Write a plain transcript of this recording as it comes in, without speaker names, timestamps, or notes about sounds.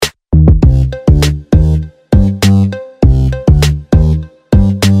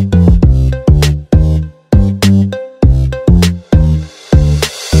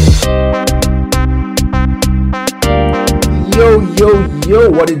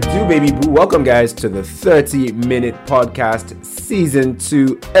do, baby boo? Welcome, guys, to the 30-minute podcast, season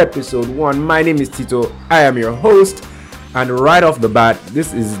 2, episode 1. My name is Tito. I am your host, and right off the bat,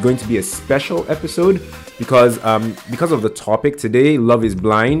 this is going to be a special episode because of the topic today, Love is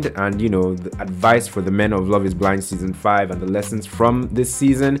Blind, and the advice for the men of Love is Blind season 5 and the lessons from this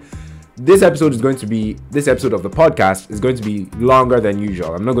season. This episode of the podcast is going to be longer than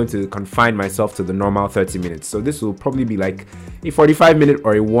usual. I'm not going to confine myself to the normal 30 minutes. So this will probably be like a 45-minute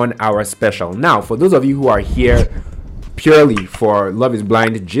or a 1-hour special. Now, for those of you who are here purely for Love is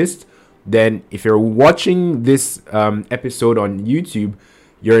Blind gist, then if you're watching this episode on YouTube,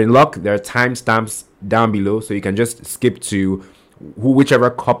 you're in luck. There are timestamps down below, so you can just skip to whichever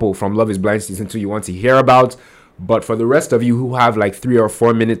couple from Love is Blind season 2 you want to hear about. But for the rest of you who have like 3 or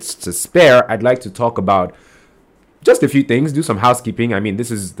 4 minutes to spare, I'd like to talk about just a few things, do some housekeeping. I mean,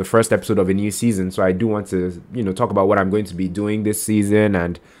 this is the first episode of a new season, so I do want to, talk about what I'm going to be doing this season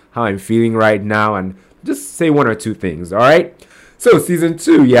and how I'm feeling right now, and just say 1 or 2 things, all right? So season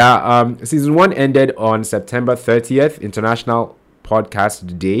 2, season 1 ended on September 30th, International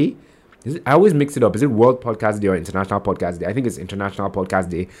Podcast Day. I always mix it up. Is it World Podcast Day or International Podcast Day? I think it's International Podcast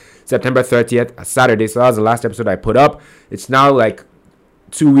Day. September 30th, a Saturday. So that was the last episode I put up. It's now like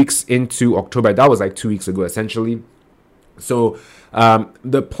 2 weeks into October. That was like 2 weeks ago, essentially. So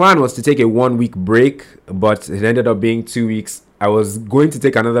the plan was to take a 1-week break, but it ended up being 2 weeks. I was going to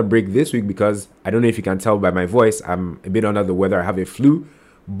take another break this week because I don't know if you can tell by my voice, I'm a bit under the weather. I have a flu,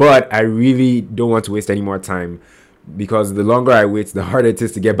 but I really don't want to waste any more time, because the longer I wait, the harder it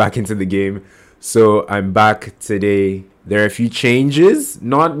is to get back into the game. So I'm back today. There are a few changes,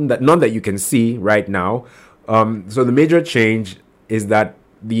 none that you can see right now. So the major change is that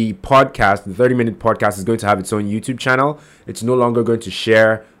the podcast, the 30-minute podcast, is going to have its own YouTube channel. It's no longer going to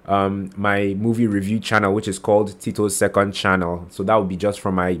share my movie review channel, which is called Tito's Second Channel. So that will be just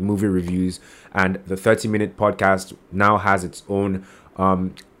for my movie reviews. And the 30-minute podcast now has its own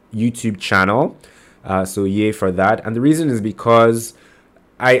YouTube channel. So yay for that. And the reason is because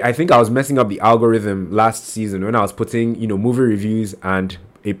I think I was messing up the algorithm last season when I was putting, movie reviews and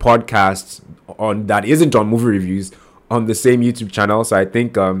a podcast on that isn't on movie reviews on the same YouTube channel. So I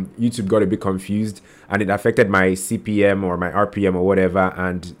think YouTube got a bit confused, and it affected my CPM or my RPM or whatever,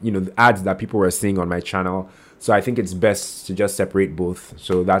 and the ads that people were seeing on my channel. So I think it's best to just separate both.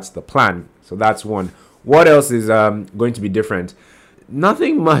 So that's the plan. So that's one. What else is going to be different?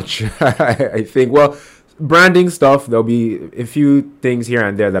 Nothing much, I think. Well, branding stuff, there'll be a few things here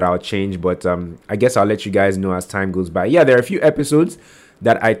and there that I'll change, but I guess I'll let you guys know as time goes by. Yeah, there are a few episodes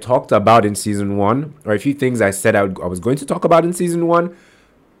that I talked about in season 1, or a few things I said I was going to talk about in season 1.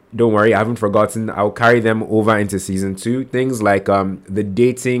 Don't worry, I haven't forgotten. I'll carry them over into season 2. Things like the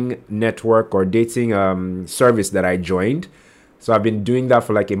dating network or dating service that I joined. So I've been doing that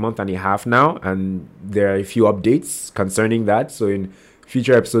for like a month and a half now, and there are a few updates concerning that. So in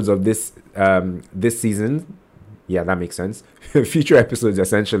future episodes of this season, yeah, that makes sense. Future episodes,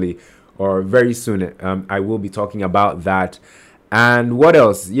 essentially, or very soon, I will be talking about that. And what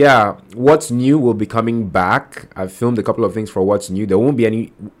else? Yeah, What's New will be coming back. I've filmed a couple of things for What's New. There won't be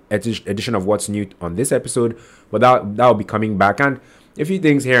any edition of What's New on this episode, but that will be coming back, and a few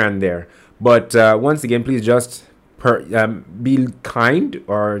things here and there. But once again, please just be kind,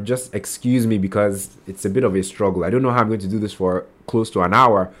 or just excuse me, because it's a bit of a struggle. I don't know how I'm going to do this for close to an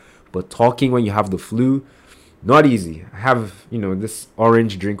hour, but talking when you have the flu, not easy. I have this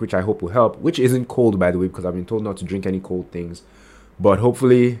orange drink, which I hope will help, which isn't cold, by the way, because I've been told not to drink any cold things, but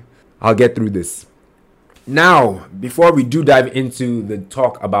hopefully I'll get through this. Now, before we do dive into the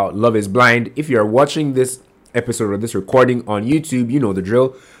talk about Love is Blind, if you're watching this episode or this recording on YouTube, you know the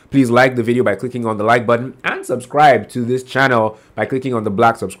drill. Please like the video by clicking on the like button, and subscribe to this channel by clicking on the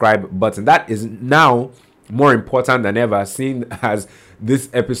black subscribe button. That is now more important than ever, seeing as this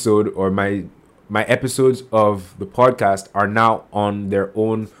episode, or my episodes of the podcast, are now on their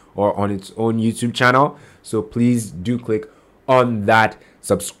own, or on its own YouTube channel. So please do click on that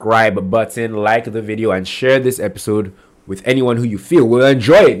subscribe button, like the video, and share this episode with anyone who you feel will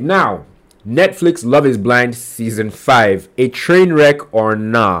enjoy it. Now, Netflix Love is Blind season 5, a train wreck or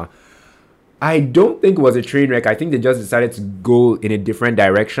nah? I don't think it was a train wreck. I think they just decided to go in a different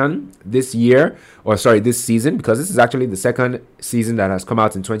direction this season, because this is actually the second season that has come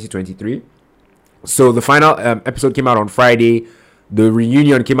out in 2023. So the final episode came out on Friday. The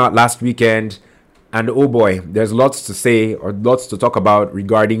reunion came out last weekend. And oh boy, there's lots to say, or lots to talk about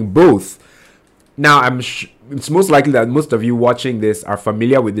regarding both. Now, it's most likely that most of you watching this are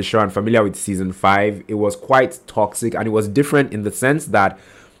familiar with the show and familiar with season 5. It was quite toxic, and it was different in the sense that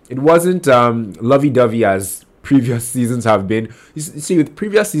it wasn't lovey-dovey as previous seasons have been. You see, with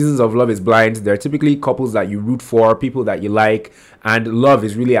previous seasons of Love is Blind, there are typically couples that you root for, people that you like, and love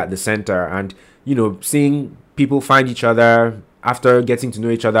is really at the center. And, seeing people find each other after getting to know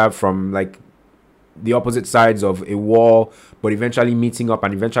each other from like the opposite sides of a wall, but eventually meeting up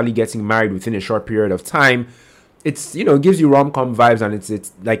and eventually getting married within a short period of time. It's, it gives you rom-com vibes, and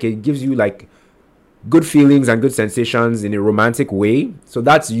it's like it gives you like good feelings and good sensations in a romantic way. So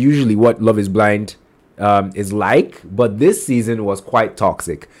that's usually what Love is Blind is like. But this season was quite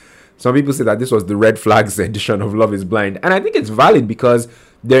toxic. Some people say that this was the red flags edition of Love is Blind. And I think it's valid because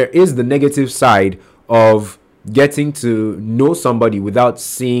there is the negative side of getting to know somebody without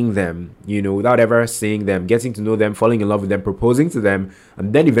seeing them, without ever seeing them, getting to know them, falling in love with them, proposing to them,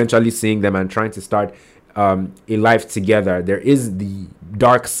 and then eventually seeing them and trying to start a life together. There is the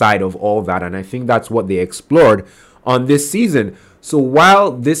dark side of all that, and I think that's what they explored on this season. So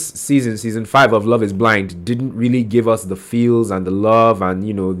while this season 5 of Love is Blind didn't really give us the feels and the love and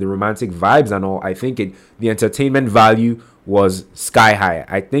the romantic vibes and all, I think the entertainment value was sky high.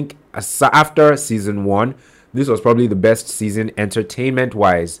 I think after season 1, this was probably the best season entertainment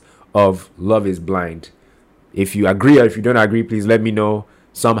wise of Love is Blind. If you agree or if you don't agree, please let me know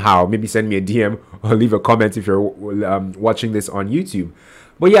somehow. Maybe send me a DM or leave a comment if you're watching this on YouTube.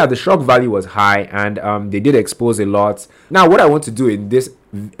 But yeah, the shock value was high, and they did expose a lot. Now, what I want to do in this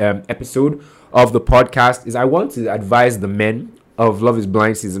episode of the podcast is I want to advise the men of Love is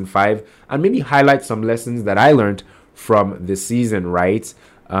Blind season 5 and maybe highlight some lessons that I learned from the season, right?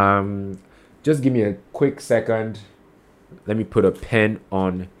 Just give me a quick second. Let me put a pen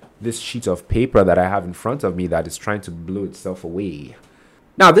on this sheet of paper that I have in front of me that is trying to blow itself away.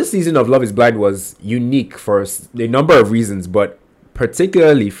 Now, this season of Love is Blind was unique for a number of reasons, but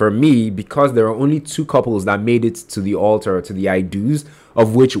particularly for me because there are only 2 couples that made it to the altar, to the I do's,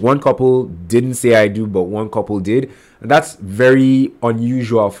 of which one couple didn't say I do, but one couple did. And that's very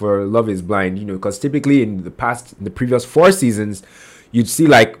unusual for Love is Blind, because typically in the previous 4 seasons, you'd see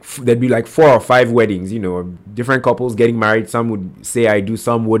like there'd be like 4 or 5 weddings, different couples getting married. Some would say I do,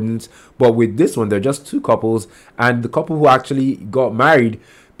 some wouldn't. But with this one, there are just 2 couples, and the couple who actually got married,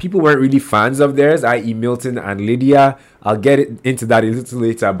 people weren't really fans of theirs, i.e. Milton and Lydia. I'll get into that a little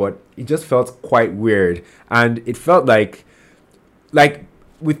later, but it just felt quite weird. And it felt like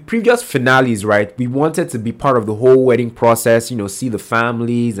with previous finales, right, we wanted to be part of the whole wedding process, see the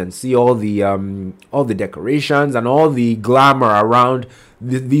families and see all the decorations and all the glamour around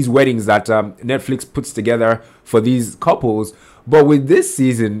these weddings that Netflix puts together for these couples. But with this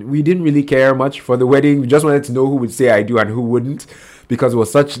season, we didn't really care much for the wedding. We just wanted to know who would say I do and who wouldn't, because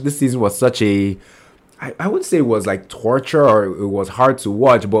this season was such a, I wouldn't say it was like torture or it was hard to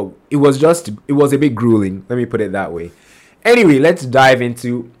watch, but it was a bit grueling. Let me put it that way. Anyway, let's dive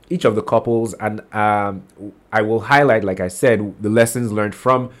into each of the couples, and I will highlight, like I said, the lessons learned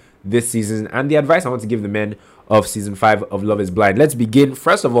from this season and the advice I want to give the men of season 5 of Love is Blind. Let's begin,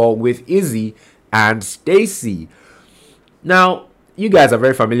 first of all, with Izzy and Stacy. Now, you guys are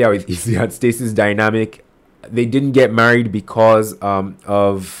very familiar with Izzy and Stacy's dynamic. They didn't get married because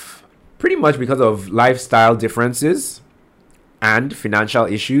of lifestyle differences and financial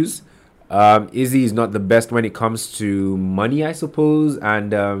issues. Izzy is not the best when it comes to money, I suppose,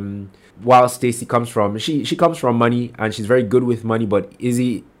 and while Stacy comes from money and she's very good with money, but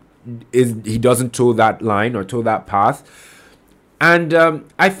Izzy he doesn't toe that line or toe that path. And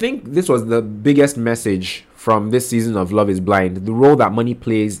I think this was the biggest message from this season of Love is Blind, the role that money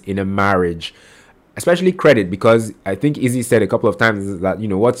plays in a marriage, especially credit, because I think Izzy said a couple of times that,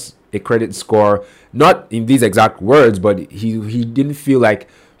 what's a credit score? Not in these exact words, but he didn't feel like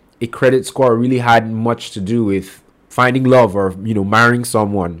a credit score really had much to do with finding love or, marrying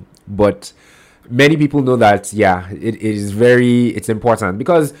someone. But many people know that, it's important,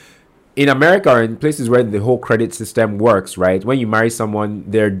 because in America or in places where the whole credit system works, right? When you marry someone,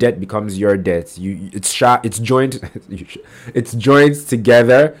 their debt becomes your debt. It's joined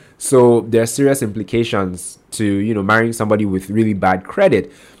together. So there are serious implications to, marrying somebody with really bad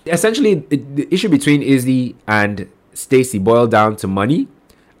credit. Essentially, the issue between Izzy and Stacy boiled down to money.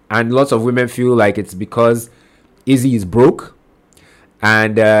 And lots of women feel like it's because Izzy is broke,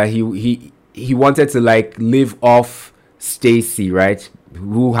 and he wanted to like live off Stacy, right,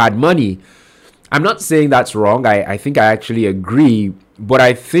 who had money. I'm not saying that's wrong. I think I actually agree, but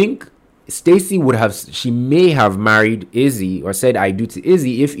I think Stacy may have married Izzy or said I do to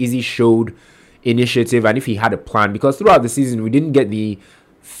Izzy if Izzy showed initiative and if he had a plan. Because throughout the season, we didn't get the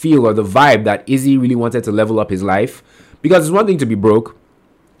feel or the vibe that Izzy really wanted to level up his life. Because it's one thing to be broke.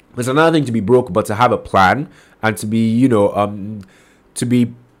 It's another thing to be broke, but to have a plan and to be,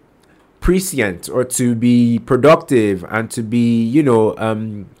 prescient or to be productive and to be,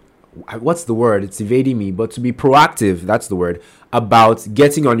 what's the word? It's evading me, but to be proactive, that's the word, about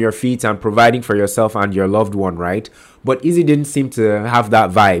getting on your feet and providing for yourself and your loved one, right? But Izzy didn't seem to have that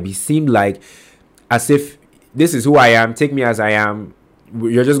vibe. He seemed like as if this is who I am, take me as I am.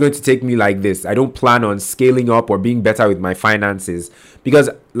 You're just going to take me like this. I don't plan on scaling up or being better with my finances. Because,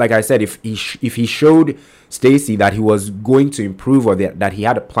 like I said, if he showed Stacy that he was going to improve or that he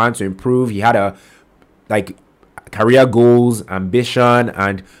had a plan to improve, he had a career goals, ambition,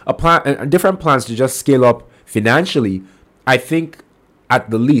 and a plan and different plans to just scale up financially, I think at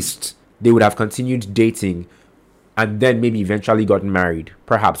the least they would have continued dating and then maybe eventually gotten married,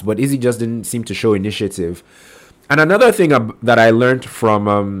 perhaps. But Izzy just didn't seem to show initiative. And another thing that I learned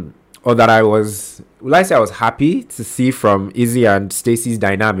from, or that I was happy to see from Izzy and Stacy's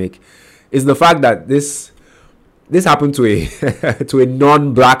dynamic, is the fact that this happened to a to a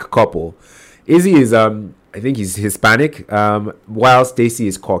non-black couple. Izzy is I think he's Hispanic, while Stacy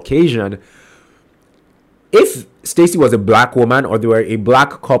is Caucasian. If Stacy was a black woman or they were a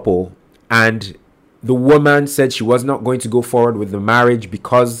black couple and the woman said she was not going to go forward with the marriage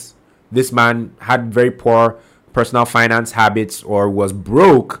because this man had very poor personal finance habits or was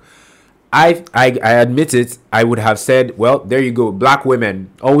broke, I admit it, I would have said, well, there you go. Black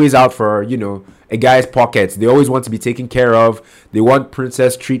women always out for, a guy's pockets. They always want to be taken care of. They want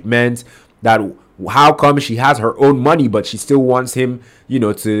princess treatment. That how come she has her own money, but she still wants him,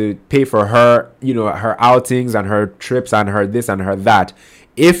 to pay for her, her outings and her trips and her this and her that.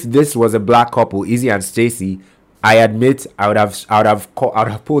 If this was a black couple, Izzy and Stacy, I admit I would have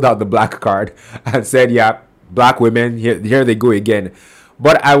pulled out the black card and said, yeah, black women, here they go again.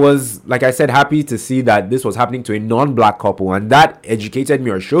 But I was, like I said, happy to see that this was happening to a non-black couple, and that educated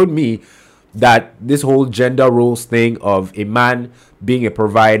me or showed me that this whole gender roles thing of a man being a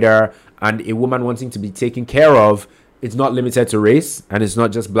provider and a woman wanting to be taken care of, it's not limited to race, and it's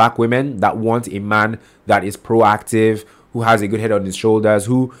not just black women that want a man that is proactive, who has a good head on his shoulders,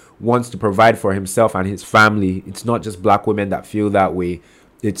 who wants to provide for himself and his family. It's not just black women that feel that way.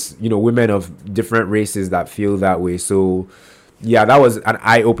 It's, women of different races that feel that way. So, yeah, that was an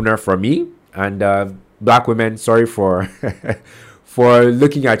eye-opener for me. And black women, sorry for for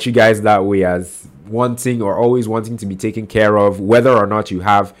looking at you guys that way, as wanting or always wanting to be taken care of, whether or not you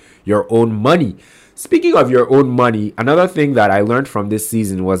have your own money. Speaking of your own money, another thing that I learned from this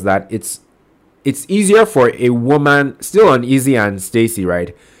season was that it's easier for a woman, still on Izzy and Stacy,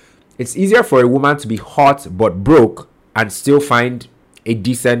 right? It's easier for a woman to be hot but broke and still find a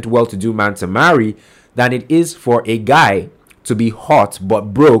decent, well-to-do man to marry than it is for a guy to be hot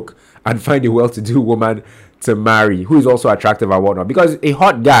but broke and find a well-to-do woman to marry who is also attractive and whatnot. Because a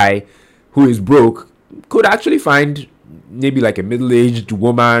hot guy who is broke could actually find maybe like a middle-aged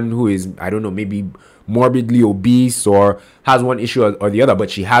woman who is, I don't know, maybe morbidly obese or has one issue or the other, but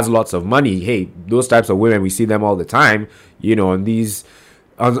she has lots of money. Hey, those types of women, we see them all the time,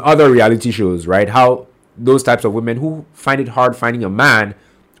 on other reality shows, right? How those types of women who find it hard finding a man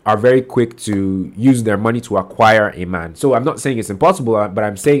are very quick to use their money to acquire a man. So I'm not saying it's impossible, but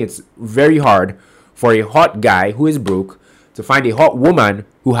I'm saying it's very hard for a hot guy who is broke to find a hot woman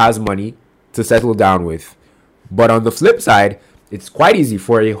who has money to settle down with. But on the flip side, it's quite easy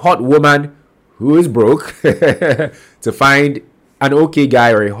for a hot woman who is broke to find an okay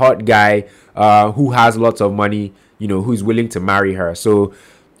guy or a hot guy who has lots of money, who's willing to marry her. So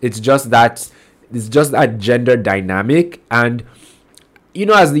it's just that gender dynamic. And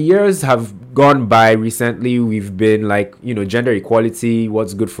as the years have gone by recently, we've been like, gender equality,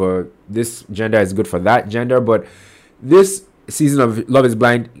 what's good for this gender is good for that gender. But this season of Love is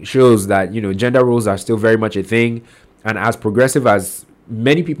Blind shows that, gender roles are still very much a thing. And as progressive as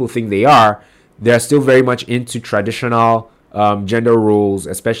many people think they are, they're still very much into traditional gender roles,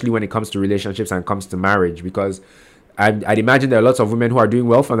 especially when it comes to relationships and comes to marriage. Because I'd imagine there are lots of women who are doing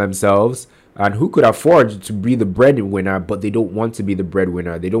well for themselves and who could afford to be the breadwinner, but they don't want to be the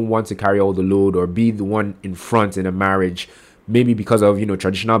breadwinner. They don't want to carry all the load or be the one in front in a marriage, maybe because of,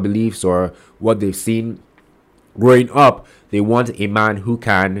 traditional beliefs or what they've seen growing up. They want a man who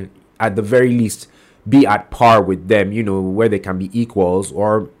can, at the very least, be at par with them, where they can be equals,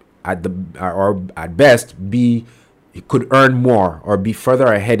 or at best could earn more or be further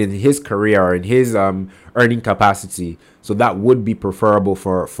ahead in his career or in his earning capacity. So that would be preferable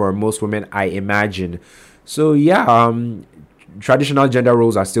for most women, I imagine. So yeah, traditional gender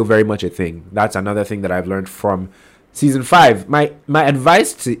roles are still very much a thing. That's another thing that I've learned from season 5. My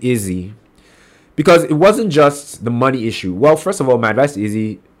advice to Izzy, because it wasn't just the money issue. Well, first of all, my advice to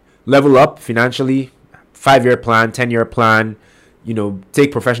Izzy, level up financially, 5-year plan, 10-year plan,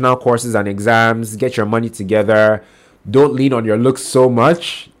 take professional courses and exams, get your money together. Don't lean on your looks so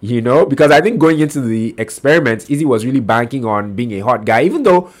much, because I think going into the experiment, Izzy was really banking on being a hot guy, even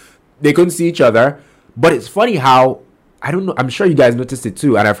though they couldn't see each other. But it's funny how, I don't know, I'm sure you guys noticed it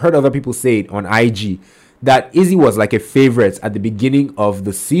too, and I've heard other people say it on IG, that Izzy was like a favorite at the beginning of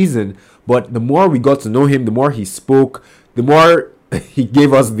the season. But the more we got to know him, the more he spoke, the more he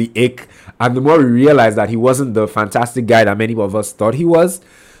gave us the ick, and the more we realized that he wasn't the fantastic guy that many of us thought he was.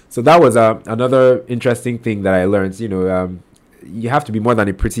 So that was another interesting thing that I learned. You have to be more than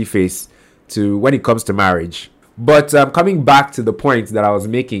a pretty face when it comes to marriage. But coming back to the point that I was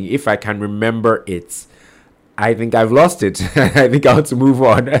making, if I can remember it, I think I've lost it. I think I want to move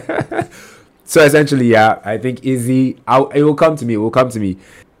on. So essentially, yeah, I think Izzy, it will come to me. It will come to me.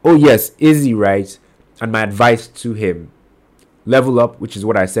 Oh yes, Izzy, right? And my advice to him: level up, which is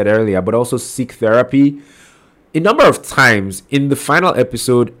what I said earlier, but also seek therapy. A number of times in the final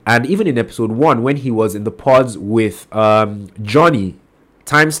episode, and even in episode 1, when he was in the pods with Johnny,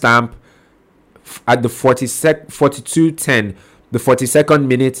 timestamp at the 42:10, the 42nd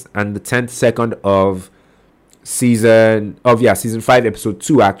minute and the 10th second of season 5, episode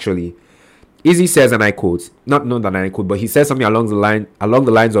 2, actually. Izzy says, and I quote, not that I quote, but he says something along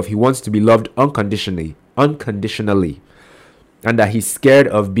the lines of he wants to be loved unconditionally, and that he's scared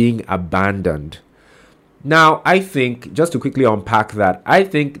of being abandoned. Now, I think, just to quickly unpack that, I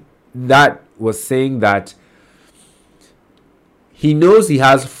think that was saying that he knows he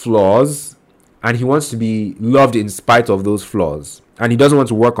has flaws and he wants to be loved in spite of those flaws, and he doesn't want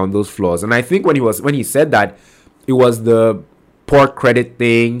to work on those flaws. And I think when he said that, it was the poor credit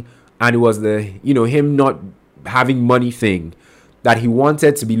thing, and it was the him not having money thing, that he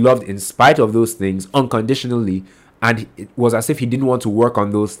wanted to be loved in spite of those things unconditionally. And it was as if he didn't want to work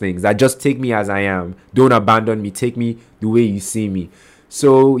on those things. That just take me as I am. Don't abandon me. Take me the way you see me.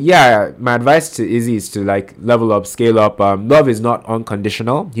 So yeah, my advice to Izzy is to level up, scale up. Love is not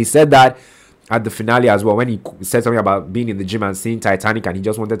unconditional. He said that at the finale as well, when he said something about being in the gym and seeing Titanic, and he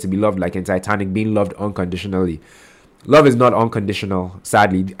just wanted to be loved like in Titanic, being loved unconditionally. Love is not unconditional,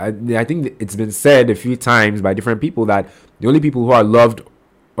 sadly. I think it's been said a few times by different people that the only people who are loved,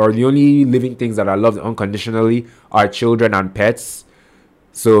 or the only living things that are loved unconditionally, are children and pets.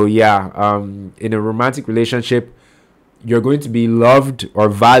 So yeah, in a romantic relationship, you're going to be loved or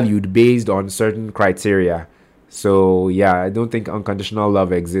valued based on certain criteria. So yeah, I don't think unconditional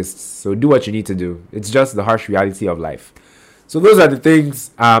love exists. So do what you need to do. It's just the harsh reality of life. So those are the things,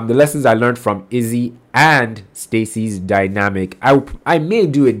 the lessons I learned from Izzy and Stacey's dynamic. I may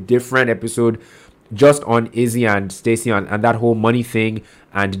do a different episode just on Izzy and Stacey and that whole money thing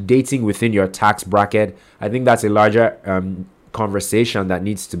and dating within your tax bracket. I think that's a larger conversation that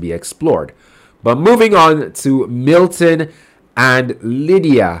needs to be explored. But moving on to Milton and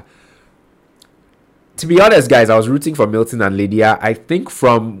Lydia. To be honest, guys, I was rooting for Milton and Lydia. I think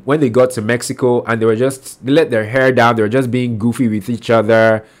from when they got to Mexico and they let their hair down, they were just being goofy with each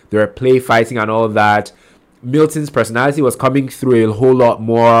other, they were play fighting and all that. Milton's personality was coming through a whole lot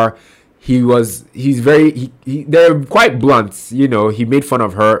more. They're quite blunt, he made fun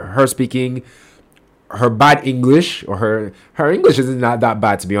of her speaking her bad English, or her English isn't that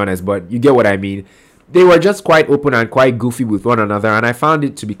bad, to be honest, but you get what I mean. They were just quite open and quite goofy with one another, and I found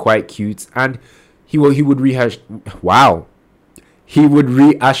it to be quite cute. And he would reassure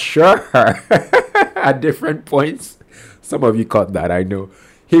her at different points. Some of you caught that, I know.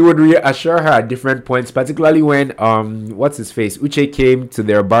 He would reassure her at different points, particularly when what's his face, Uche, came to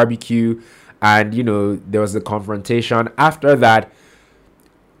their barbecue, and there was a confrontation. After that,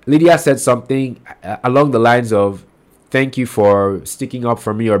 Lydia said something along the lines of, "Thank you for sticking up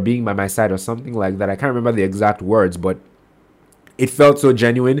for me or being by my side," or something like that. I can't remember the exact words, but it felt so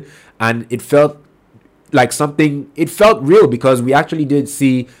genuine, and it felt like it felt real, because we actually did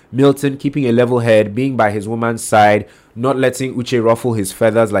see Milton keeping a level head, being by his woman's side, not letting Uche ruffle his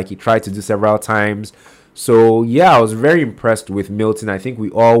feathers like he tried to do several times. So yeah, I was very impressed with Milton. I think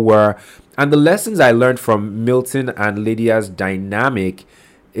we all were. And the lessons I learned from Milton and Lydia's dynamic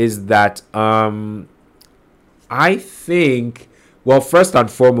is that I think, well, first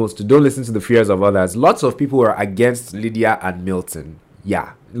and foremost, don't listen to the fears of others. Lots of people were against Lydia and Milton.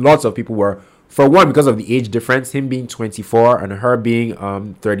 Yeah, lots of people were. For one, because of the age difference, him being 24 and her being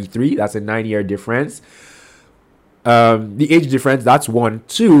 33, that's a 9-year difference. The age difference, that's one.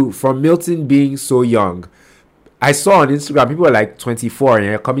 Two, from Milton being so young. I saw on Instagram, people are like 24 and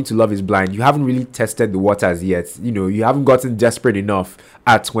you're coming to Love is Blind. You haven't really tested the waters yet. You haven't gotten desperate enough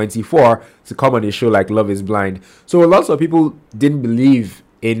at 24 to come on a show like Love is Blind. So lots of people didn't believe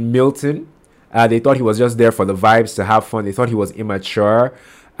in Milton They thought he was just there for the vibes, to have fun. They thought he was immature.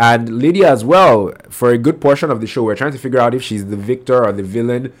 And Lydia as well, for a good portion of the show, we're trying to figure out if she's the victor or the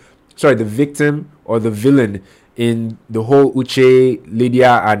villain. Sorry, the victim or the villain in the whole Uche,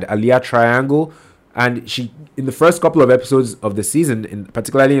 Lydia, and Aliyah triangle. And she, in the first couple of episodes of the season,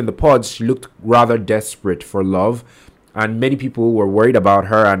 particularly in the pods, she looked rather desperate for love. And many people were worried about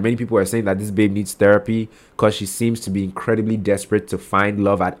her, and many people were saying that this babe needs therapy because she seems to be incredibly desperate to find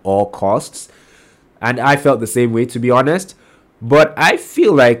love at all costs. And I felt the same way, to be honest. But I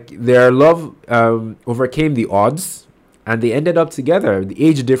feel like their love overcame the odds, and they ended up together. The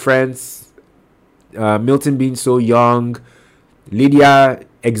age difference, Milton being so young, Lydia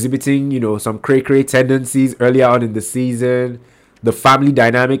exhibiting, some cray-cray tendencies earlier on in the season, the family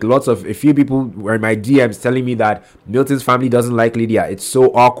dynamic. A few people were in my DMs telling me that Milton's family doesn't like Lydia. It's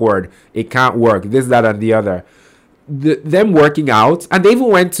so awkward. It can't work. This, that, and the other. Them working out, and they even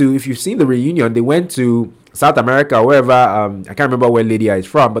went to, if you've seen the reunion, they went to South America, wherever, I can't remember where Lydia is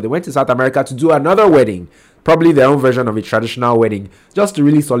from, but they went to South America to do another wedding, probably their own version of a traditional wedding, just to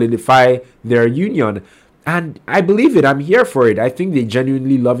really solidify their union. And I believe it. I'm here for it. I think they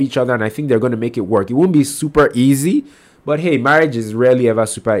genuinely love each other, and I think they're going to make it work. It won't be super easy, but hey, marriage is rarely ever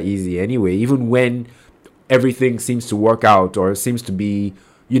super easy anyway, even when everything seems to work out or seems to be,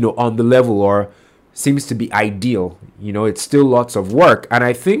 on the level or seems to be ideal. It's still lots of work. And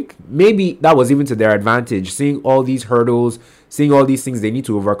I think maybe that was even to their advantage, seeing all these hurdles, seeing all these things they need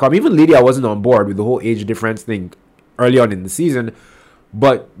to overcome. Even Lydia wasn't on board with the whole age difference thing early on in the season,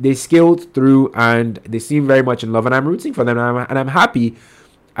 but they scaled through and they seem very much in love, and I'm rooting for them, and I'm happy.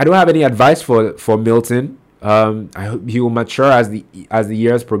 I don't have any advice for Milton. I hope he will mature as the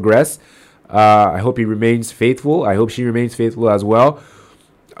years progress. I hope he remains faithful. I hope she remains faithful as well.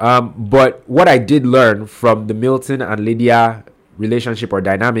 But what I did learn from the Milton and Lydia relationship or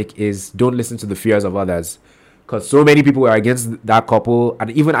dynamic is don't listen to the fears of others. Because so many people were against that couple, and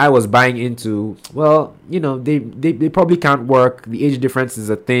even I was buying into, they probably can't work. The age difference is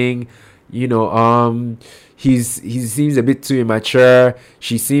a thing. He seems a bit too immature.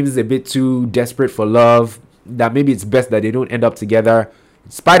 She seems a bit too desperate for love. That maybe it's best that they don't end up together. In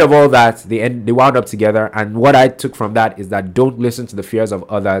spite of all that, they wound up together. And what I took from that is that don't listen to the fears of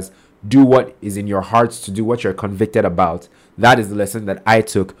others. Do what is in your hearts to do, what you're convicted about. That is the lesson that I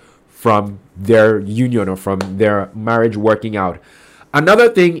took from their union or from their marriage working out. Another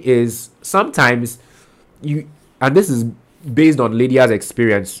thing is sometimes and this is based on Lydia's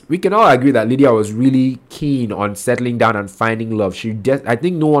experience, we can all agree that Lydia was really keen on settling down and finding love. I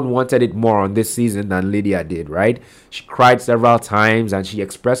think no one wanted it more on this season than Lydia did, right? She cried several times and she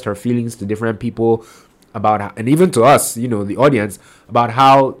expressed her feelings to different people about, and even to us, the audience, about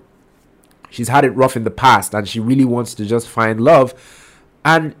how she's had it rough in the past and she really wants to just find love.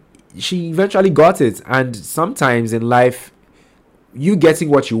 And she eventually got it. And sometimes in life, you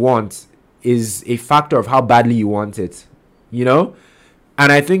getting what you want is a factor of how badly you want it. And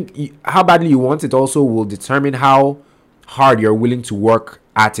I think how badly you want it also will determine how hard you're willing to work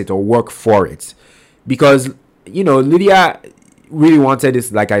at it or work for it. Because, Lydia really wanted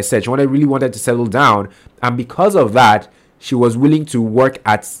this, like I said, she really wanted to settle down. And because of that, she was willing to work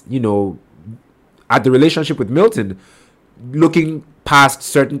at the relationship with Milton, looking past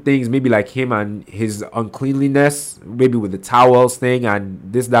certain things, maybe like him and his uncleanliness, maybe with the towels thing and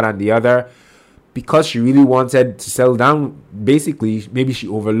this, that, and the other. Because she really wanted to settle down, basically, maybe she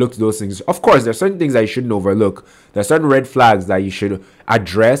overlooked those things. Of course, there are certain things that you shouldn't overlook. There are certain red flags that you should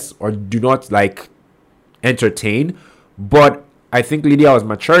address or do not, entertain. But I think Lydia was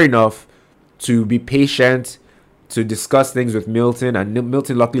mature enough to be patient, to discuss things with Milton. And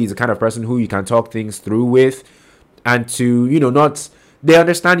Milton, luckily, is the kind of person who you can talk things through with. And to, they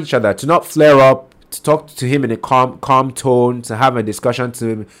understand each other, to not flare up, to talk to him in a calm tone, to have a discussion,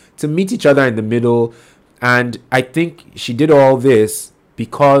 to meet each other in the middle. And I think she did all this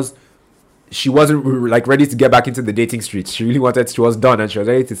because she wasn't ready to get back into the dating streets. She was done and she was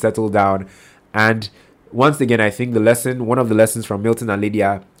ready to settle down. And once again, I think one of the lessons from Milton and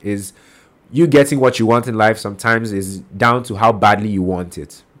Lydia is you getting what you want in life sometimes is down to how badly you want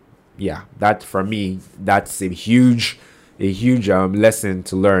it. Yeah, that for me, that's a huge lesson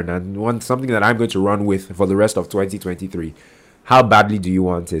to learn, and something that I'm going to run with for the rest of 2023. How badly do you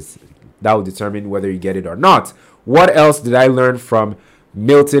want it? That will determine whether you get it or not. What else did I learn from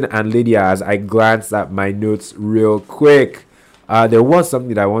Milton and Lydia as I glanced at my notes real quick? There was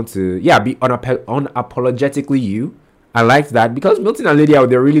something that I want to, be unapologetically you. I liked that because Milton and Lydia,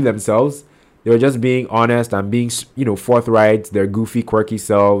 they're really themselves. They were just being honest and being, forthright, their goofy, quirky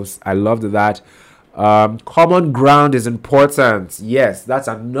selves. I loved that. Common ground is important. Yes, that's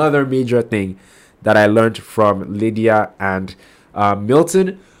another major thing that I learned from Lydia and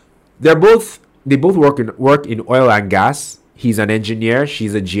Milton. They both work in oil and gas. He's an engineer.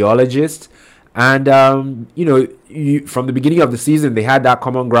 She's a geologist. And from the beginning of the season, they had that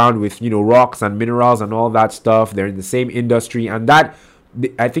common ground with rocks and minerals and all that stuff. They're in the same industry, and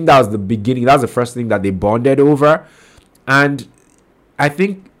I think that was the beginning. That was the first thing that they bonded over, and I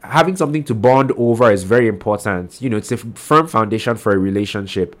think having something to bond over is very important. It's a firm foundation for a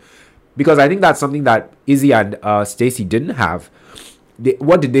relationship, because I think that's something that Izzy and Stacy didn't have.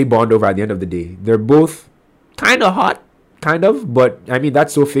 What did they bond over at the end of the day? They're both kind of hot, kind of, but I mean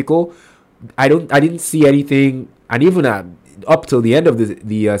that's so fickle. I didn't see anything, and even up till the end of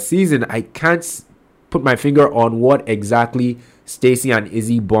the season, I can't put my finger on what exactly Stacy and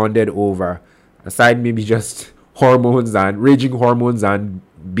Izzy bonded over, aside maybe just hormones and raging hormones and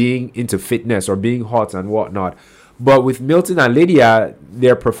being into fitness or being hot and whatnot. But with Milton and Lydia,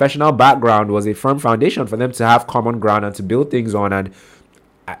 their professional background was a firm foundation for them to have common ground and to build things on,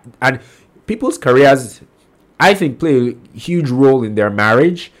 and people's careers, I think, play a huge role in their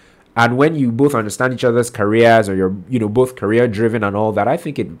marriage. And when you both understand each other's careers, or you're both career driven and all that, I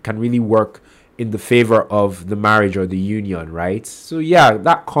think it can really work in the favor of the marriage or the union, right? So yeah,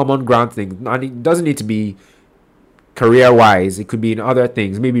 that common ground thing, and it doesn't need to be career wise. It could be in other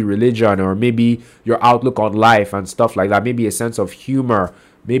things, maybe religion, or maybe your outlook on life and stuff like that. Maybe a sense of humor,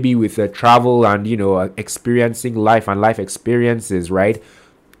 maybe with travel and experiencing life and life experiences, right?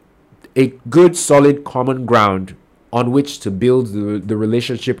 A good solid common ground on which to build the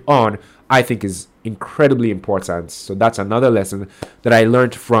relationship on, I think, is incredibly important. So that's another lesson that I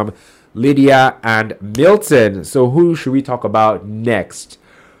learned from Lydia and Milton. So who should we talk about next?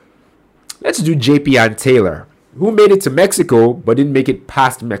 Let's do JP and Taylor, who made it to Mexico but didn't make it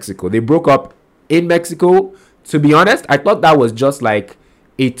past Mexico. They broke up in Mexico. To be honest, I thought that was just like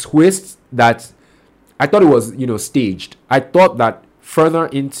a twist that I thought it was, staged. I thought that further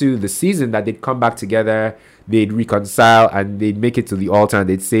into the season that they'd come back together, they'd reconcile, and they'd make it to the altar, and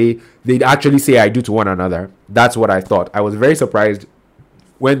they'd actually say I do to one another. That's what I thought. I was very surprised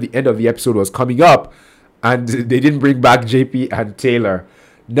when the end of the episode was coming up and they didn't bring back JP and Taylor.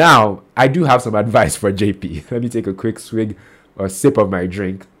 Now, I do have some advice for JP. Let me take a quick swig or sip of my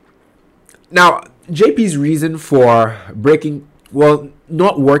drink. Now, JP's reason for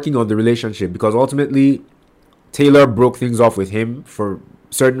not working on the relationship, because ultimately Taylor broke things off with him for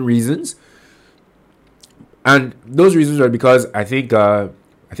certain reasons. And those reasons are because I think there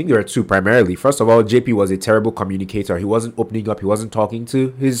are two primarily. First of all, JP was a terrible communicator. He wasn't opening up. He wasn't talking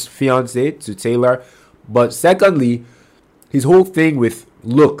to his fiancée, to Taylor. But secondly, his whole thing with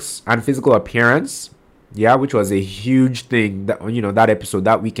looks and physical appearance, which was a huge thing that that episode,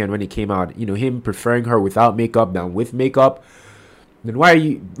 that weekend when it came out. Him preferring her without makeup than with makeup. Then why are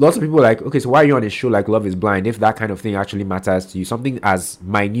you? Lots of people are like, okay, so why are you on a show like Love Is Blind if that kind of thing actually matters to you? Something as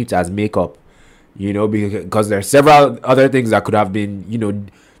minute as makeup. Because there are several other things that could have been,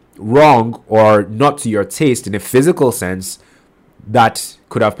 wrong or not to your taste in a physical sense that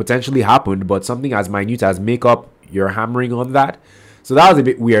could have potentially happened, but something as minute as makeup, you're hammering on that. So that was a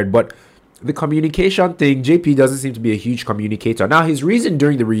bit weird. But the communication thing, JP doesn't seem to be a huge communicator. Now, his reason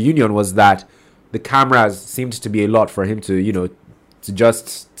during the reunion was that the cameras seemed to be a lot for him to, to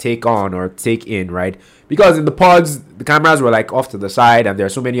just take on or take in, right? Because in the pods, the cameras were like off to the side and there are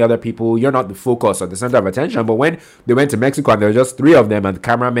so many other people. You're not the focus or the center of attention. But when they went to Mexico and there were just three of them and the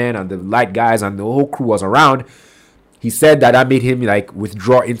cameraman and the light guys and the whole crew was around, he said that made him like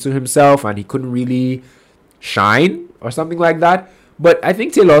withdraw into himself and he couldn't really shine or something like that. But I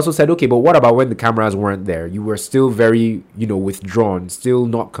think Taylor also said, okay, but what about when the cameras weren't there? You were still very, withdrawn, still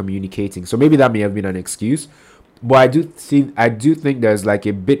not communicating. So maybe that may have been an excuse. But I do think there's like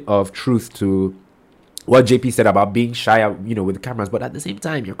a bit of truth to what JP said about being shy, with the cameras. But at the same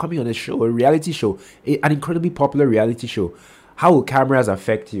time, you're coming on a show, a reality show, an incredibly popular reality show. How will cameras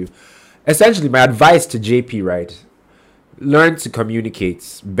affect you? Essentially, my advice to JP, right? Learn to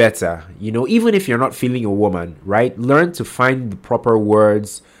communicate better. Even if you're not feeling a woman, right? Learn to find the proper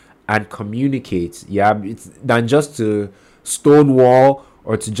words and communicate. It's than just to stonewall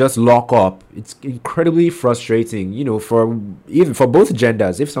or to just lock up. It's incredibly frustrating, for both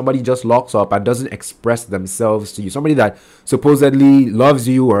genders. If somebody just locks up and doesn't express themselves to you, somebody that supposedly loves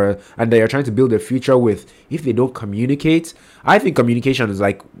you and they are trying to build a future with, if they don't communicate, I think communication is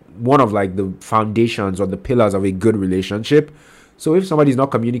like one of like the foundations or the pillars of a good relationship. So if somebody's not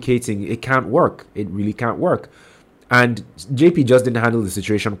communicating, it can't work. It really can't work. And JP just didn't handle the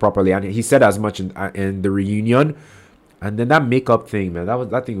situation properly, and he said as much in the reunion. And then that makeup thing, man,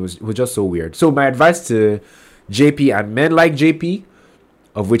 that thing was just so weird. So my advice to JP and men like JP,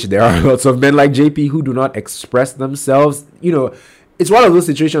 of which there are lots of men like JP who do not express themselves. It's one of those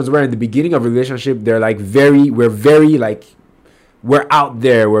situations where in the beginning of a relationship, they're like we're out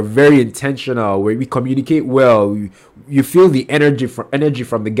there, we're very intentional, we communicate well, you feel the energy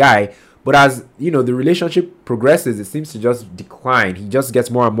from the guy. But as the relationship progresses, it seems to just decline. He just gets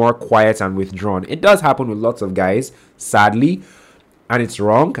more and more quiet and withdrawn. It does happen with lots of guys, sadly, and it's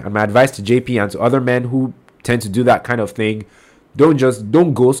wrong. And my advice to JP and to other men who tend to do that kind of thing: don't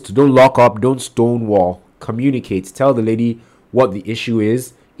ghost, don't lock up, don't stonewall. Communicate. Tell the lady what the issue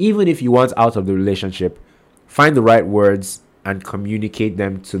is. Even if you want out of the relationship, find the right words and communicate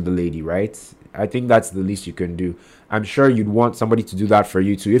them to the lady, right? I think that's the least you can do. I'm sure you'd want somebody to do that for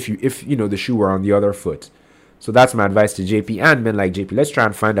you too, if the shoe were on the other foot. So that's my advice to JP and men like JP. Let's try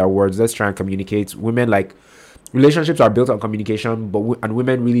and find our words. Let's try and communicate. Relationships are built on communication, and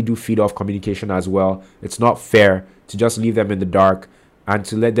women really do feed off communication as well. It's not fair to just leave them in the dark and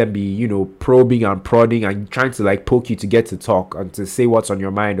to let them be, probing and prodding and trying to poke you to get to talk and to say what's on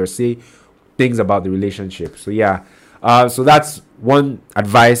your mind or say things about the relationship. So yeah. So that's one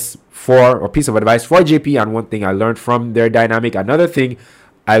piece of advice for JP, and one thing I learned from their dynamic. Another thing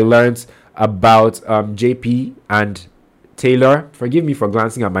I learned about JP and Taylor. Forgive me for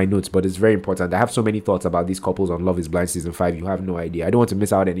glancing at my notes, but it's very important. I have so many thoughts about these couples on Love is Blind season 5. You have no idea. I don't want to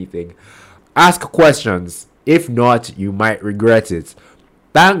miss out anything. Ask questions. If not, you might regret it.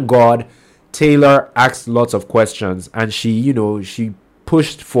 Thank God Taylor asked lots of questions, and she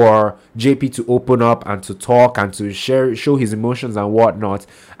pushed for JP to open up and to talk and to show his emotions and whatnot,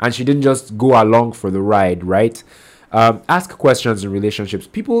 and she didn't just go along for the ride, right? Ask questions in relationships.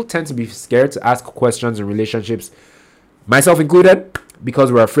 People tend to be scared to ask questions in relationships, myself included,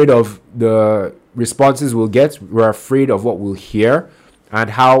 because we're afraid of the responses we'll get. We're afraid of what we'll hear and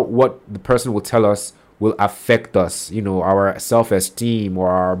what the person will tell us will affect us, our self-esteem or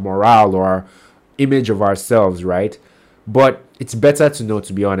our morale or our image of ourselves, right? But it's better to know,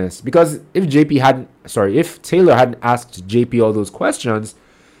 to be honest, because if Taylor hadn't asked JP all those questions,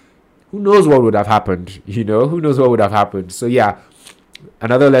 who knows what would have happened? Who knows what would have happened? So yeah,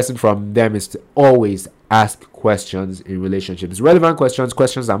 another lesson from them is to always ask questions in relationships, relevant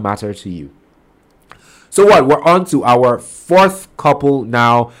questions that matter to you. So we're on to our fourth couple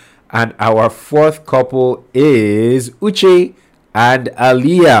now, and our fourth couple is Uche and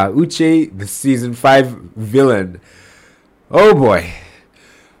Aaliyah. Uche, the season 5 villain. Oh boy.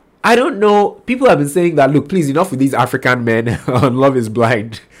 I don't know. People have been saying that, look, please, enough with these African men on Love is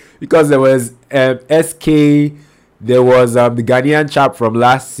Blind. Because there was SK, there was the Ghanaian chap from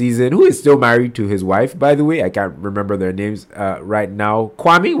last season who is still married to his wife, by the way. I can't remember their names right now.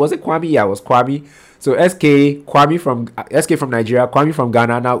 Kwame, was it Kwame? Yeah, it was Kwame. So SK from Nigeria, Kwame from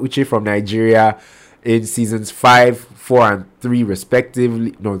Ghana, now Uche from Nigeria in seasons 5, 4, and 3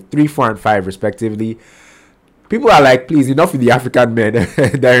 respectively. No, 3, 4, and 5 respectively. People are like, please, enough with the African men.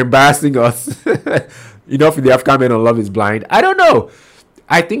 They're embarrassing us. Enough with the African men on Love is Blind. I don't know.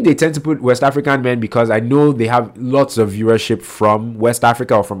 I think they tend to put West African men because I know they have lots of viewership from West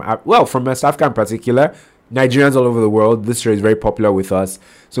Africa, or from West Africa in particular. Nigerians all over the world. This show is very popular with us.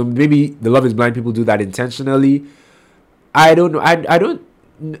 So maybe the Love is Blind people do that intentionally. I don't know. I don't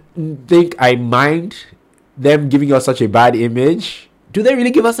think I mind them giving us such a bad image. Do they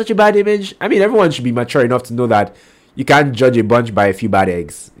really give us such a bad image? I mean, everyone should be mature enough to know that you can't judge a bunch by a few bad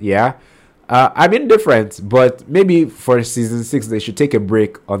eggs. Yeah. I'm indifferent, but maybe for season 6 they should take a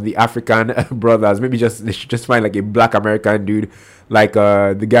break on the African brothers. Maybe they should just find like a black American dude, like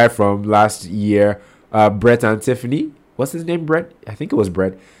the guy from last year, Brett and Tiffany. What's his name? Brett? I think it was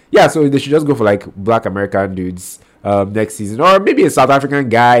Brett. Yeah, so they should just go for like black American dudes next season, or maybe a South African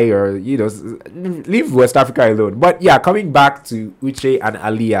guy, or leave West Africa alone. But yeah, coming back to Uche and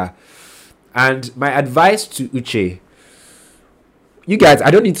Aaliyah, and my advice to Uche, you guys,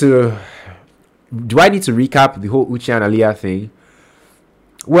 do I need to recap the whole Uche and Aaliyah thing?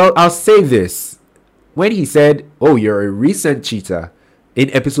 Well, I'll say this. When he said, "Oh, you're a recent cheater,"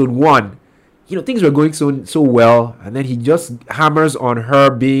 in episode 1, things were going so well, and then he just hammers on her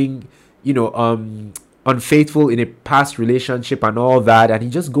being, unfaithful in a past relationship and all that, and he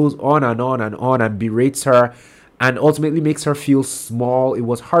just goes on and on and on and berates her and ultimately makes her feel small. It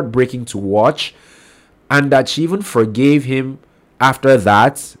was heartbreaking to watch, and that she even forgave him after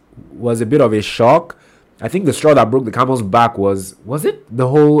that was a bit of a shock. I think the straw that broke the camel's back was it the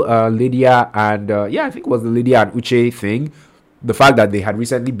whole Lydia and I think it was the Lydia and Uche thing, the fact that they had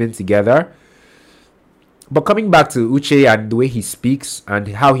recently been together. But coming back to Uche and the way he speaks and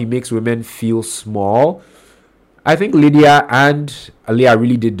how he makes women feel small, I think Lydia and Aliyah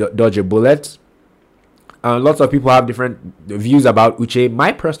really did dodge a bullet. Lots of people have different views about Uche.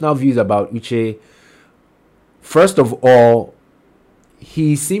 My personal views about Uche, first of all,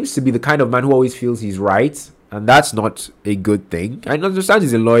 he seems to be the kind of man who always feels he's right, and that's not a good thing. I understand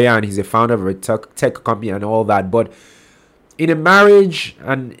he's a lawyer and he's a founder of a tech company and all that, but in a marriage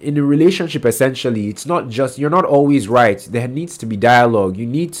and in a relationship, essentially, it's not just, you're not always right. There needs to be dialogue. You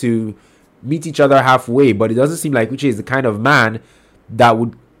need to meet each other halfway, but it doesn't seem like Uche is the kind of man that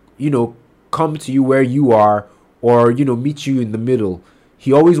would, come to you where you are, or, meet you in the middle.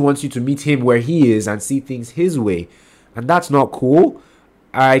 He always wants you to meet him where he is and see things his way. And that's not cool.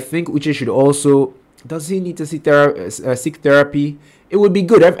 I think Uche should also, does he need to seek therapy? It would be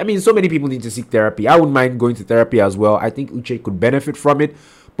good. I mean, so many people need to seek therapy. I wouldn't mind going to therapy as well. I think Uche could benefit from it.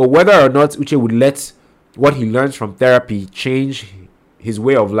 But whether or not Uche would let what he learns from therapy change his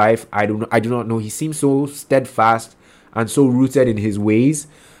way of life, I do not know. He seems so steadfast and so rooted in his ways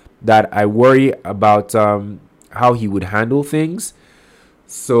that I worry about how he would handle things.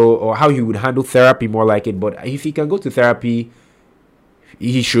 Or how he would handle therapy, more like it. But if he can go to therapy,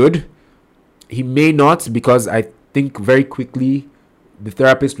 he should. He may not, because I think very quickly the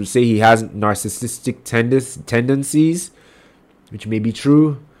therapist would say he has narcissistic tendencies, which may be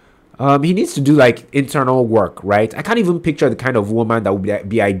true. He needs to do like internal work, right? I can't even picture the kind of woman that would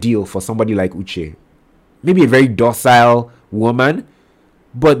be ideal for somebody like Uche. Maybe a very docile woman,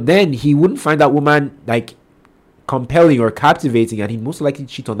 but then he wouldn't find that woman like compelling or captivating, and he'd most likely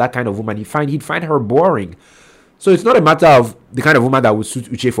cheat on that kind of woman. He'd find her boring. So it's not a matter of the kind of woman that would suit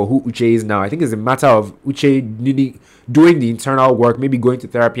Uche for who Uche is now. I think it's a matter of Uche doing the internal work, maybe going to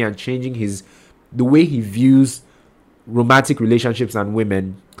therapy and changing the way he views romantic relationships and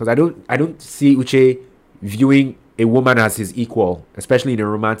women. Because I don't see Uche viewing a woman as his equal, especially in a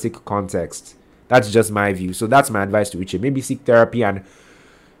romantic context. That's just my view. So that's my advice to Uche. Maybe seek therapy and,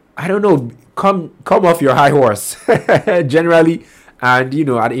 I don't know, come off your high horse generally, and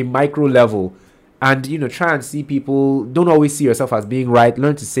at a micro level. And, try and see people. Don't always see yourself as being right.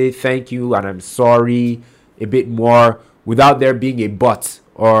 Learn to say thank you and I'm sorry a bit more without there being a but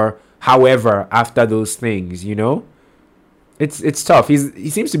or however after those things, It's tough. He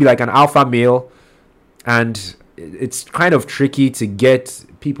seems to be like an alpha male, and it's kind of tricky to get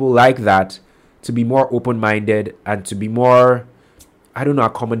people like that to be more open-minded and to be more, I don't know,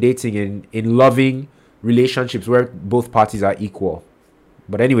 accommodating in loving relationships where both parties are equal.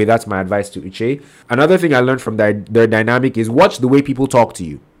 But anyway, that's my advice to Uche. Another thing I learned from their dynamic is watch the way people talk to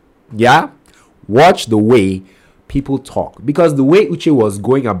you. Yeah? Watch the way people talk. Because the way Uche was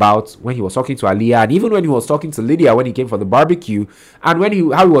going about when he was talking to Aliyah, and even when he was talking to Lydia when he came for the barbecue, and how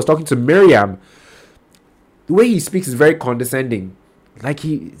he was talking to Miriam, the way he speaks is very condescending. Like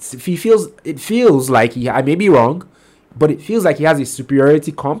it feels like I may be wrong, but it feels like he has a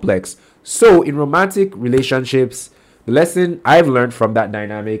superiority complex. So in romantic relationships, the lesson I've learned from that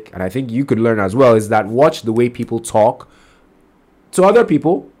dynamic, and I think you could learn as well, is that watch the way people talk to other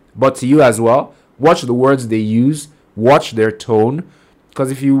people, but to you as well. Watch the words they use, watch their tone, because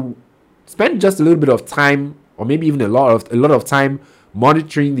if you spend just a little bit of time, or maybe even a lot of time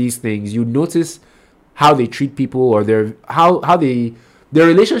monitoring these things, you notice how they treat people, or their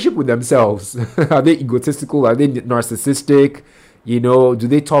relationship with themselves. Are they egotistical? Are they narcissistic? Do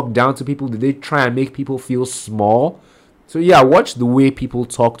they talk down to people? Do they try and make people feel small? So yeah, watch the way people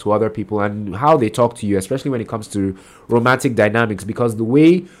talk to other people and how they talk to you, especially when it comes to romantic dynamics, because the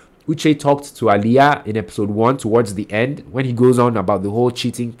way Uche talked to Aliyah in episode 1 towards the end, when he goes on about the whole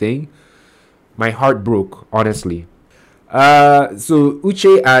cheating thing, my heart broke, honestly. So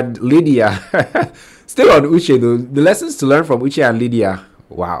Uche and Lydia, still on Uche though, the lessons to learn from Uche and Lydia,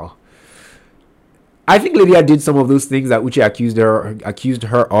 wow. I think Lydia did some of those things that Uche accused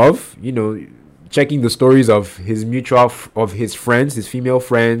her of, checking the stories of his his friends, his female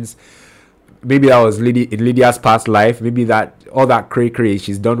friends. Maybe that was in Lydia's past life. Maybe that all that cray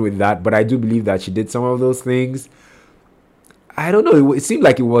she's done with that. But I do believe that she did some of those things. I don't know. It seemed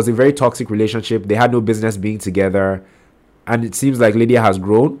like it was a very toxic relationship. They had no business being together. And it seems like Lydia has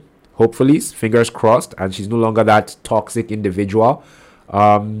grown, hopefully, fingers crossed, and she's no longer that toxic individual.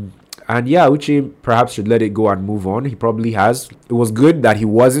 And yeah, Uche perhaps should let it go and move on. He probably has. It was good that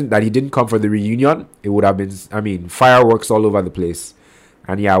he didn't come for the reunion. It would have been, fireworks all over the place.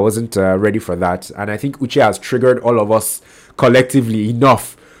 And yeah, I wasn't ready for that. And I think Uche has triggered all of us collectively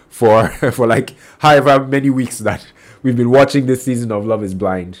enough for like however many weeks that we've been watching this season of Love is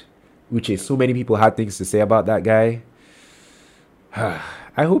Blind. Uche, so many people had things to say about that guy.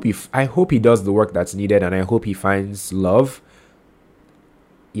 I hope he does the work that's needed, and I hope he finds love.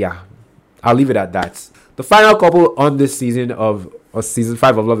 Yeah, I'll leave it at that. The final couple on this season of season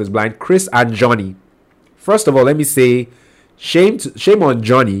 5 of Love is Blind, Chris and Johnny. First of all, let me say, shame on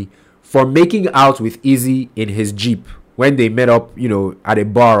Johnny for making out with Izzy in his Jeep when they met up, at a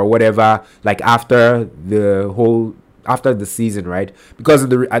bar or whatever, like after the season, right?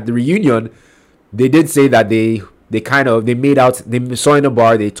 Because at the reunion, they did say that they made out. They saw in a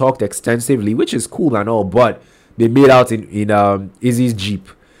bar. They talked extensively, which is cool and all, but they made out in Izzy's Jeep.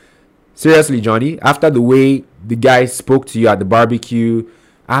 Seriously, Johnny, after the way the guy spoke to you at the barbecue,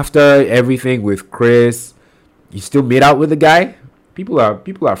 after everything with Chris, you still made out with the guy? People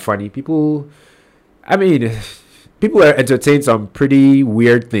are funny. People are entertained some pretty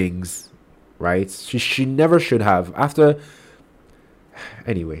weird things, right? She never should have.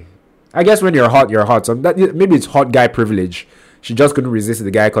 Anyway, I guess when you're hot, you're hot. So maybe it's hot guy privilege. She just couldn't resist the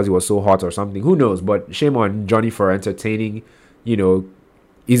guy because he was so hot or something. Who knows? But shame on Johnny for entertaining,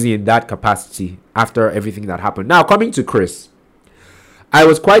 Izzy in that capacity after everything that happened. Now, coming to Chris, I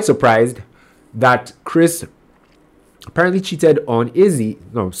was quite surprised that Chris apparently cheated on Izzy.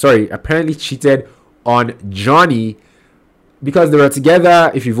 Apparently cheated on Johnny because they were together.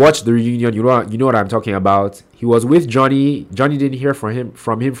 If you've watched the reunion, you know what I'm talking about. He was with Johnny. Johnny didn't hear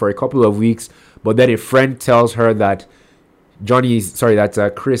from him for a couple of weeks, but then a friend tells her that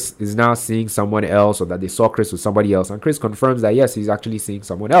Chris is now seeing someone else, or that they saw Chris with somebody else, and Chris confirms that yes, he's actually seeing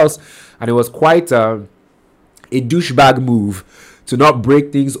someone else, and it was quite a douchebag move to not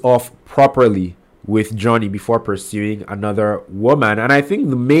break things off properly with Johnny before pursuing another woman. And I think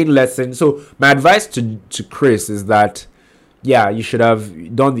the main lesson, so my advice to Chris is that you should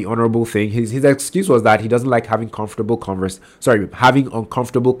have done the honorable thing. His excuse was that he doesn't like having uncomfortable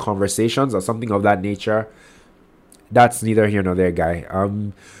conversations or something of that nature. That's neither here nor there, guy.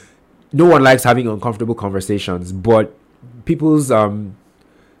 No one likes having uncomfortable conversations, but people's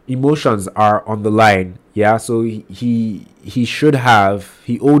emotions are on the line. Yeah, so he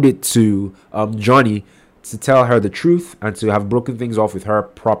owed it to Johnny to tell her the truth and to have broken things off with her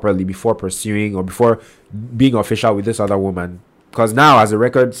properly before pursuing or before being official with this other woman. Because now, as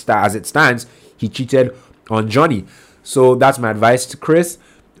it stands, he cheated on Johnny. So that's my advice to Chris.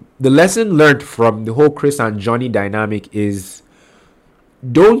 The lesson learned from the whole Chris and Johnny dynamic is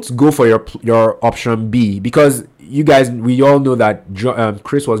don't go for your option B, because we all know that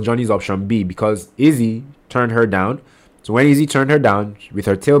Chris was Johnny's option B because Izzy turned her down. So when Izzy turned her down with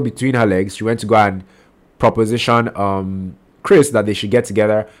her tail between her legs, she went to go and proposition Chris that they should get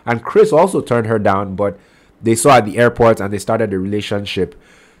together, and Chris also turned her down, but they saw at the airport and they started a relationship.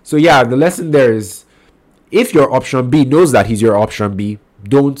 So the lesson there is, if your option B knows that he's your option B,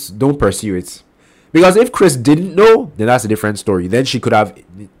 don't pursue it. Because if Chris didn't know, then that's a different story. Then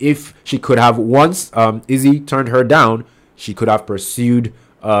once Izzy turned her down, she could have pursued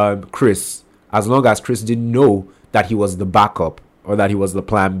Chris, as long as Chris didn't know that he was the backup or that he was the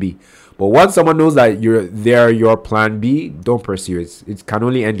plan B. But once someone knows that they're your plan B, don't pursue it. It can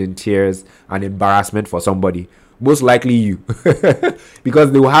only end in tears and embarrassment for somebody. Most likely you.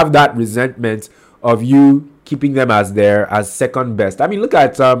 Because they will have that resentment of you keeping them as second best. I mean, look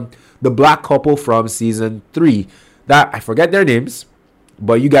at the black couple from season 3. That I forget their names,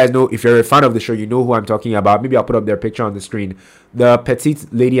 but you guys know, if you're a fan of the show, you know who I'm talking about. Maybe I'll put up their picture on the screen. The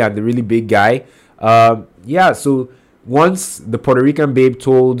petite lady and the really big guy. So once the Puerto Rican babe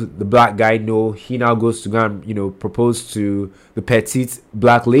told the black guy no, he now goes to go and propose to the petite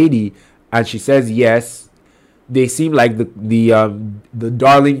black lady, and she says yes. They seem like the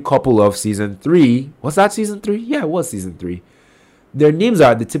darling couple of season 3. Was that season 3? Yeah, it was season 3. Their names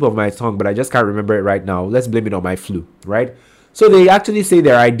are at the tip of my tongue, but I just can't remember it right now. Let's blame it on my flu, right? So they actually say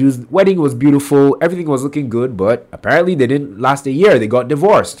their I-do's. Wedding was beautiful. Everything was looking good, but apparently they didn't last a year. They got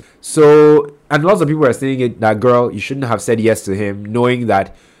divorced. So, and lots of people are saying that, girl, you shouldn't have said yes to him, knowing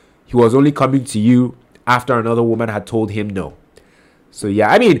that he was only coming to you after another woman had told him no. So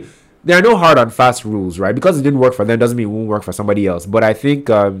there are no hard and fast rules, right? Because it didn't work for them doesn't mean it won't work for somebody else. But I think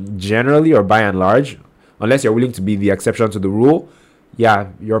generally, or by and large, unless you're willing to be the exception to the rule,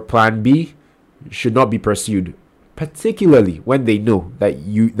 your plan B should not be pursued, particularly when they know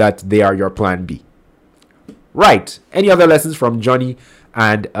that they are your plan B. Right. Any other lessons from Johnny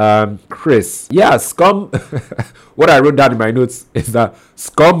and Chris? Scum. What I wrote down in my notes is that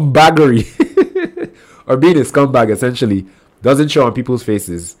scumbaggery or being a scumbag essentially doesn't show on people's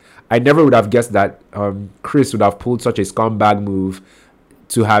faces. I never would have guessed that Chris would have pulled such a scumbag move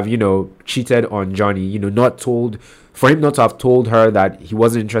to have, cheated on Johnny, for him not to have told her that he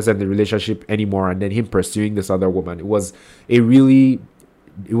wasn't interested in the relationship anymore, and then him pursuing this other woman. It was a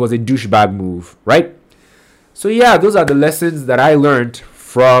douchebag move, right? So those are the lessons that I learned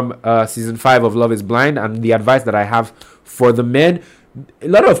from season 5 of Love is Blind, and the advice that I have for the men. A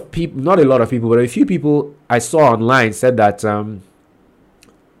lot of people, not a lot of people, but a few people I saw online said that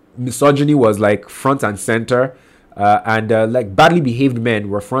misogyny was like front and center, and like badly behaved men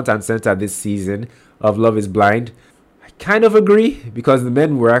were front and center this season of Love is Blind. I kind of agree, because the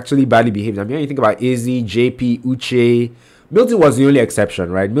men were actually badly behaved. I mean, when you think about Izzy, JP, Uche, Milton was the only exception,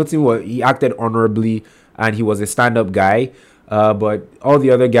 right? He acted honorably, and he was a stand-up guy. But all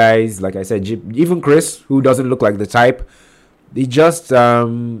the other guys, like I said, even Chris, who doesn't look like the type, they just,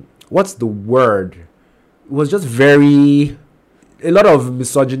 what's the word? It was just a lot of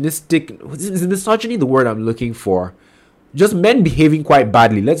misogynistic. Is misogyny the word I'm looking for? Just men behaving quite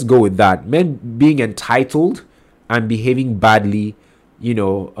badly. Let's go with that. Men being entitled and behaving badly,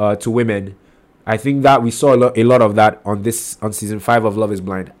 to women. I think that we saw a lot of that on season 5 of Love is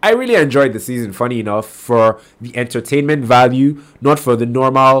Blind. I really enjoyed the season, funny enough, for the entertainment value, not for the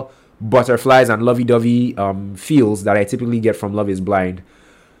normal butterflies and lovey-dovey feels that I typically get from Love is Blind.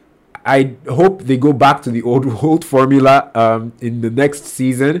 I hope they go back to the old formula in the next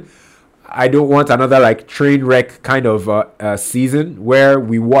season. I don't want another like train wreck kind of season where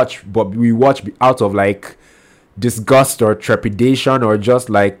we watch out of like disgust or trepidation, or just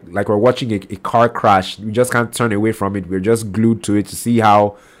like we're watching a car crash. We just can't turn away from it. We're just glued to it to see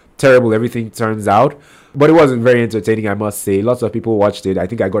how terrible everything turns out. But it wasn't very entertaining, I must say. Lots of people watched it. I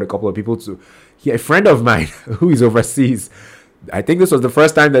think I got a couple of people to... Yeah, a friend of mine who is overseas, I think this was the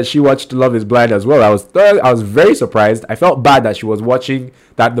first time that she watched Love is Blind as well. I was very surprised. I felt bad that she was watching...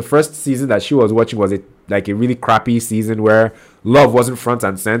 That the first season that she was watching was a really crappy season where love wasn't front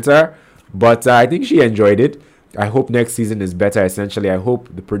and center. But I think she enjoyed it. I hope next season is better, essentially. I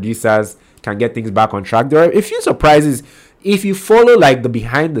hope the producers can get things back on track. There are a few surprises. If you follow like the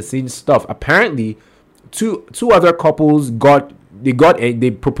behind the scenes stuff, apparently two other couples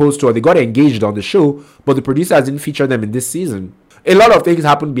they proposed to, or they got engaged on the show, but the producers didn't feature them in this season. A lot of things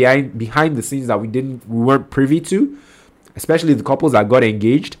happened behind the scenes that we weren't privy to, especially the couples that got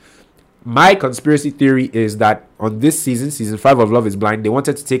engaged. My conspiracy theory is that on this season 5 of Love is Blind, they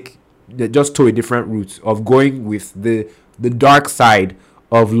wanted to just took a different route of going with the dark side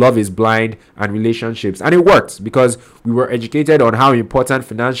of Love is Blind and relationships, and it worked because we were educated on how important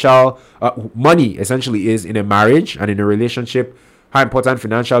financial money essentially is in a marriage and in a relationship, how important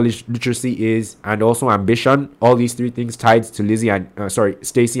financial literacy is, and also ambition. All these three things tied to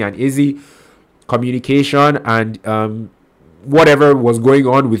Stacey and Izzy, communication, and whatever was going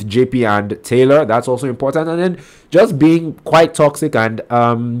on with JP and Taylor, that's also important, and then just being quite toxic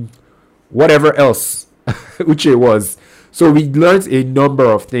and whatever else Uche was. So we learned a number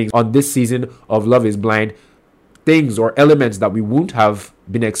of things on this season of Love is Blind, things or elements that we wouldn't have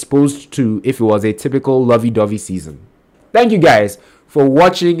been exposed to if it was a typical lovey-dovey season. Thank you guys for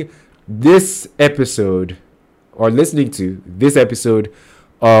watching this episode, or listening to this episode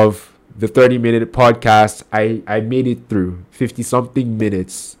of the 30-minute podcast. I made it through 50-something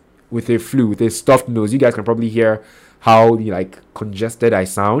minutes with a stuffed nose. You guys can probably hear how congested I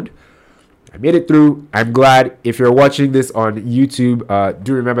sound. I made it through. I'm glad. If you're watching this on YouTube,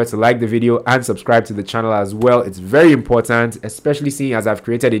 do remember to like the video and subscribe to the channel as well. It's very important, especially seeing as I've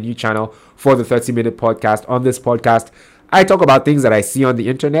created a new channel for the 30-minute podcast. On this podcast, I talk about things that I see on the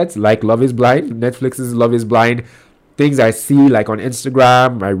internet, like Love is Blind, Netflix's Love is Blind, things I see like on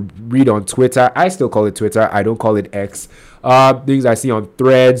Instagram, I read on Twitter. I still call it Twitter. I don't call it X. Things I see on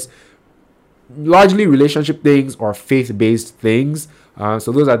Threads, largely relationship things or faith-based things.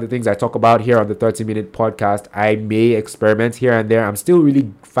 So those are the things I talk about here on the 30-minute podcast. I may experiment here and there. I'm still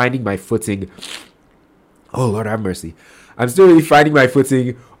really finding my footing. Oh, Lord have mercy. I'm still really finding my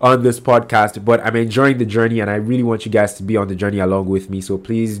footing on this podcast, but I'm enjoying the journey, and I really want you guys to be on the journey along with me. So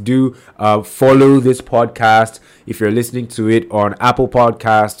please do follow this podcast if you're listening to it on Apple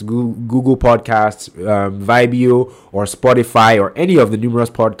Podcasts, Google Podcasts, Vibio, or Spotify, or any of the numerous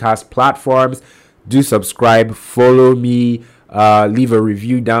podcast platforms. Do subscribe, follow me. Leave a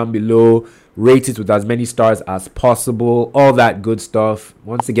review down below, rate it with as many stars as possible, all that good stuff.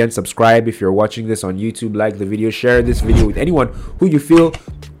 Once again, subscribe if you're watching this on YouTube, like the video, share this video with anyone who you feel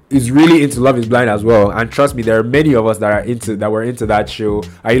is really into Love is Blind as well. And trust me, there are many of us that were into that show.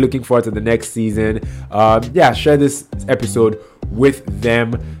 Are you looking forward to the next season? Share this episode with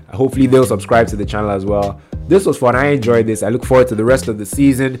them. Hopefully they'll subscribe to the channel as well. This was fun. I enjoyed this. I look forward to the rest of the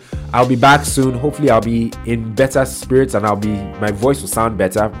season. I'll be back soon. Hopefully I'll be in better spirits, and my voice will sound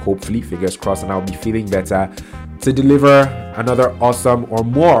better. Hopefully, fingers crossed, and I'll be feeling better to deliver another awesome or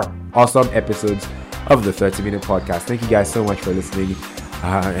more awesome episodes of the 30-minute podcast. Thank you guys so much for listening.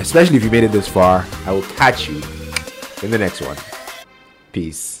 Especially if you made it this far. I will catch you in the next one.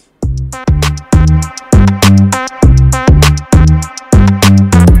 Peace.